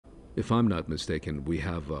If I'm not mistaken, we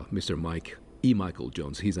have Mr. Michael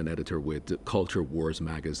Jones. He's an editor with Culture Wars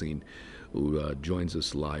magazine, who joins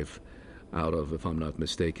us live out of, if I'm not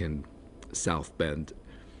mistaken, South Bend.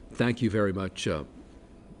 Thank you very much,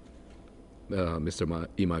 Mr.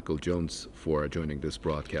 Michael Jones, for joining this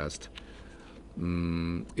broadcast.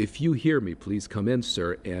 If you hear me, please come in,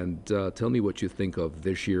 sir, and tell me what you think of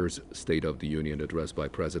this year's State of the Union address by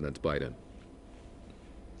President Biden.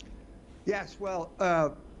 Yes, well,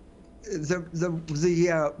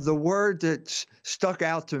 the word that stuck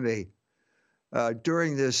out to me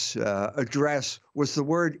during this address was the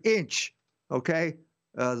word inch. Okay,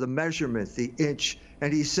 the measurement, the inch,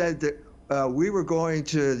 and he said that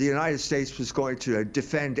the United States was going to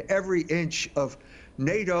defend every inch of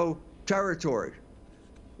NATO territory.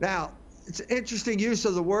 Now, it's an interesting use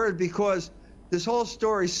of the word because this whole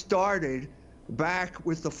story started back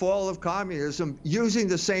with the fall of communism using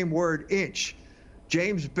the same word inch.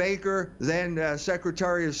 James Baker, then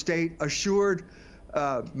Secretary of State, assured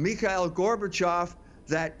Mikhail Gorbachev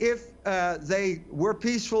that if they were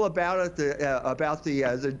peaceful about it, about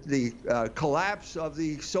the collapse of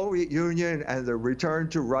the Soviet Union and the return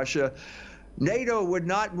to Russia, NATO would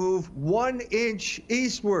not move 1 inch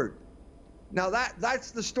eastward. Now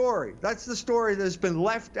that's the story. That's the story that's been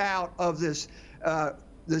left out of this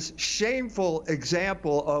this shameful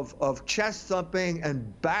example of chest thumping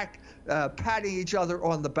and back patting each other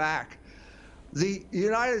on the back. The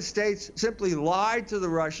United States simply lied to the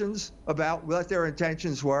Russians about what their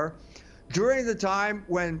intentions were. During the time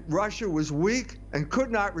when Russia was weak and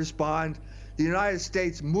could not respond, the United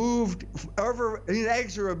States moved ever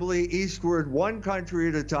inexorably eastward, one country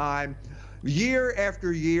at a time, year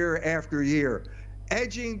after year after year,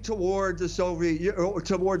 edging toward the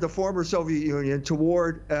former Soviet Union,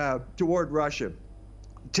 toward Russia,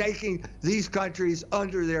 taking these countries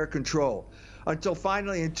under their control, until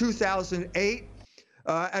finally in 2008,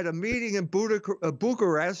 at a meeting in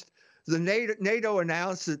Bucharest, the NATO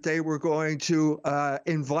announced that they were going to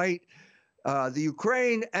invite the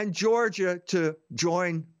Ukraine and Georgia to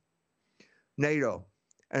join NATO.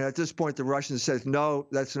 And at this point, the Russians said, no,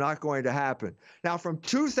 that's not going to happen. Now, from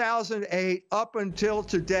 2008 up until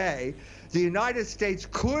today, the United States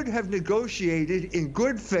could have negotiated in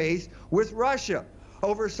good faith with Russia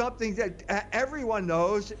over something that everyone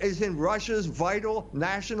knows is in Russia's vital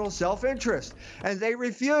national self-interest. And they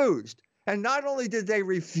refused. And not only did they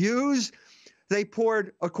refuse, they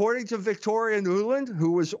poured, according to Victoria Nuland,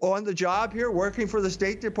 who was on the job here working for the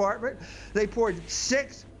State Department, they poured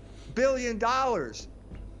 $6 billion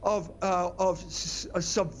of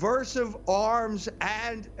subversive arms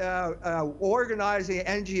and organizing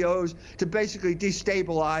NGOs to basically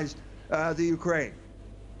destabilize the Ukraine.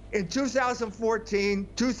 In 2014,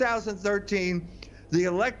 2013, the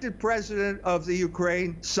elected president of the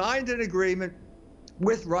Ukraine signed an agreement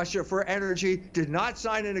with Russia for energy, did not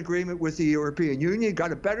sign an agreement with the European Union,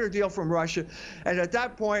 got a better deal from Russia, and at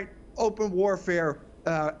that point, open warfare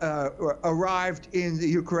arrived in the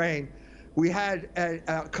Ukraine. We had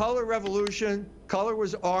a color revolution, color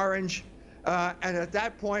was orange, and at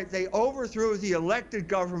that point, they overthrew the elected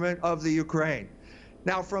government of the Ukraine.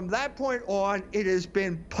 Now, from that point on, it has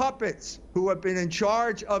been puppets who have been in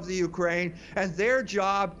charge of the Ukraine, and their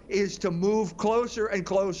job is to move closer and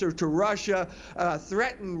closer to Russia,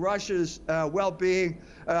 threaten Russia's well-being,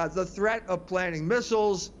 the threat of planting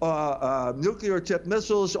missiles, nuclear-tipped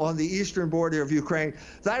missiles on the eastern border of Ukraine.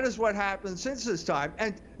 That is what happened since this time.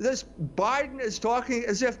 And this Biden is talking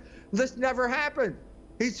as if this never happened.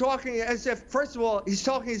 He's talking as if, first of all, he's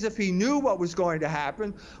talking as if he knew what was going to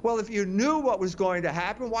happen. Well, if you knew what was going to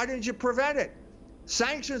happen, why didn't you prevent it?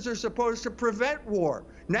 Sanctions are supposed to prevent war.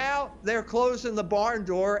 Now they're closing the barn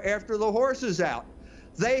door after the horse is out.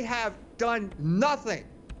 They have done nothing.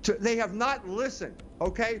 They have not listened,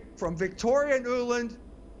 okay? From Victoria Nuland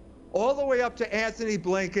all the way up to Anthony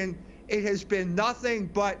Blinken, it has been nothing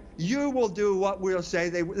but you will do what we'll say.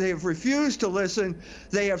 They have refused to listen.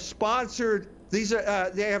 They have sponsored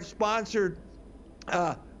they have sponsored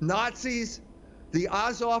Nazis, the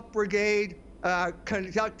Azov Brigade,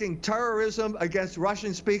 conducting terrorism against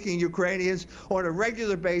Russian-speaking Ukrainians on a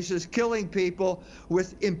regular basis, killing people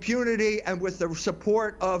with impunity and with the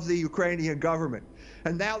support of the Ukrainian government.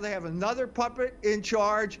 And now they have another puppet in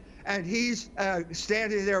charge, and he's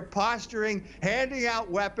standing there posturing, handing out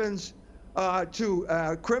weapons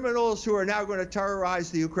to criminals who are now going to terrorize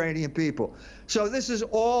the Ukrainian people. So this is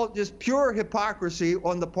all just pure hypocrisy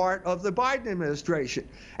on the part of the Biden administration,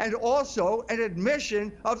 and also an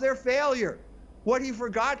admission of their failure. What he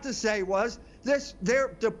forgot to say was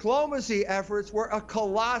their diplomacy efforts were a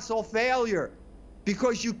colossal failure,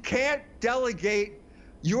 because you can't delegate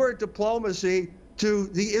your diplomacy to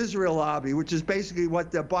the Israel lobby, which is basically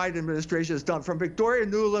what the Biden administration has done, from Victoria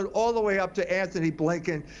Nuland all the way up to Anthony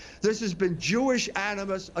Blinken. This has been Jewish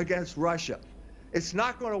animus against Russia. It's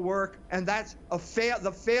not going to work, and that's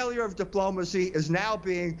the failure of diplomacy is now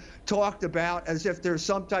being talked about as if there's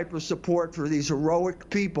some type of support for these heroic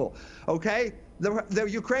people. Okay, the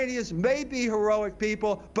Ukrainians may be heroic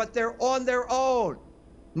people, but they're on their own.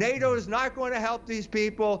 NATO is not going to help these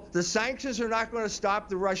people. The sanctions are not going to stop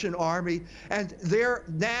the Russian army. And they're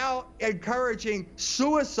now encouraging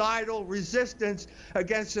suicidal resistance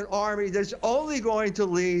against an army that's only going to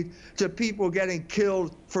lead to people getting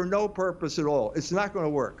killed for no purpose at all. It's not going to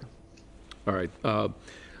work. All right.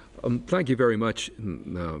 Thank you very much,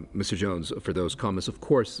 Mr. Jones, for those comments. Of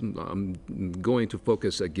course, I'm going to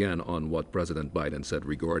focus again on what President Biden said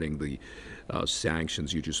regarding the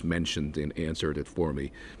sanctions you just mentioned and answered it for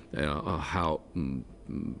me, how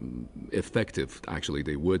effective actually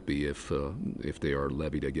they would be if they are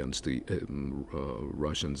levied against the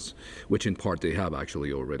Russians, which in part they have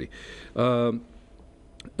actually already.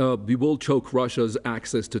 We will choke Russia's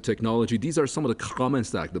access to technology. These are some of the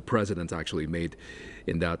comments that the president actually made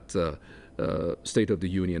in that State of the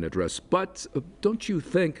Union address. But don't you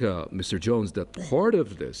think, Mr. Jones, that part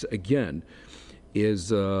of this, again,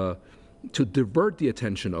 is to divert the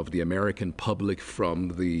attention of the American public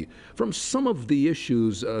from some of the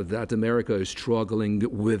issues that America is struggling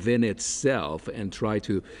within itself, and try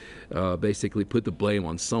to basically put the blame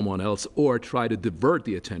on someone else, or try to divert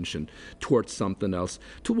the attention towards something else?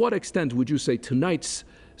 To what extent would you say tonight's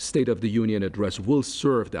State of the Union address will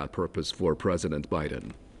serve that purpose for President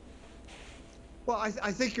Biden? Well,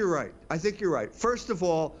 I think you're right. I think you're right. First of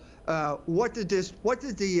all, what did the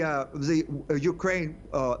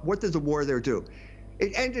war there do?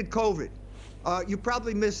 It ended COVID. You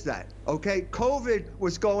probably missed that, okay? COVID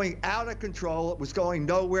was going out of control. It was going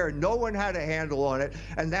nowhere. No one had a handle on it.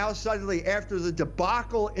 And now suddenly, after the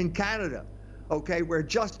debacle in Canada, okay, where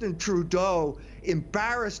Justin Trudeau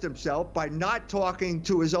embarrassed himself by not talking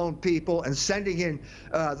to his own people and sending in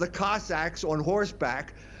the Cossacks on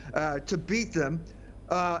horseback to beat them,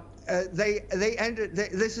 they ended.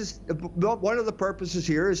 This is one of the purposes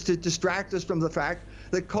here, is to distract us from the fact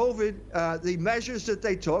that COVID, the measures that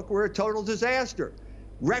they took were a total disaster,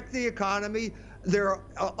 wrecked the economy. There are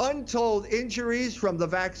untold injuries from the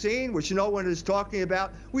vaccine, which no one is talking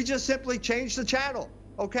about. We just simply changed the channel.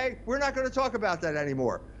 Okay, we're not going to talk about that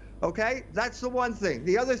anymore. Okay, that's the one thing.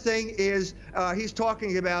 The other thing is he's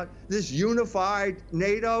talking about this unified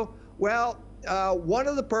NATO. Well, one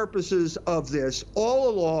of the purposes of this all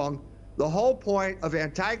along, the whole point of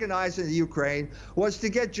antagonizing the Ukraine was to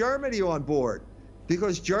get Germany on board,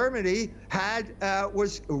 because Germany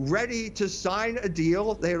was ready to sign a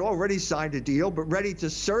deal. They had already signed a deal, but ready to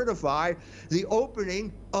certify the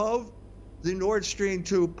opening of the Nord Stream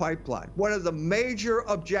 2 pipeline. One of the major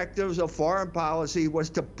objectives of foreign policy was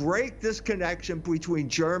to break this connection between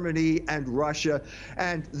Germany and Russia,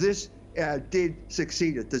 and this did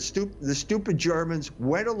succeed. The stupid Germans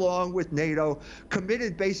went along with NATO,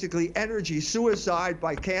 committed basically energy suicide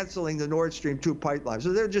by canceling the Nord Stream 2 pipeline.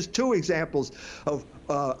 So they're just two examples of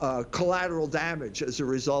collateral damage as a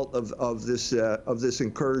result of this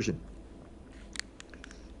incursion.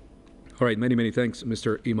 All right, many thanks,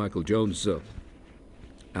 Mr. E. Michael Jones,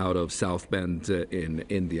 out of South Bend in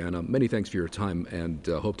Indiana. Many thanks for your time, and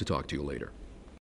hope to talk to you later.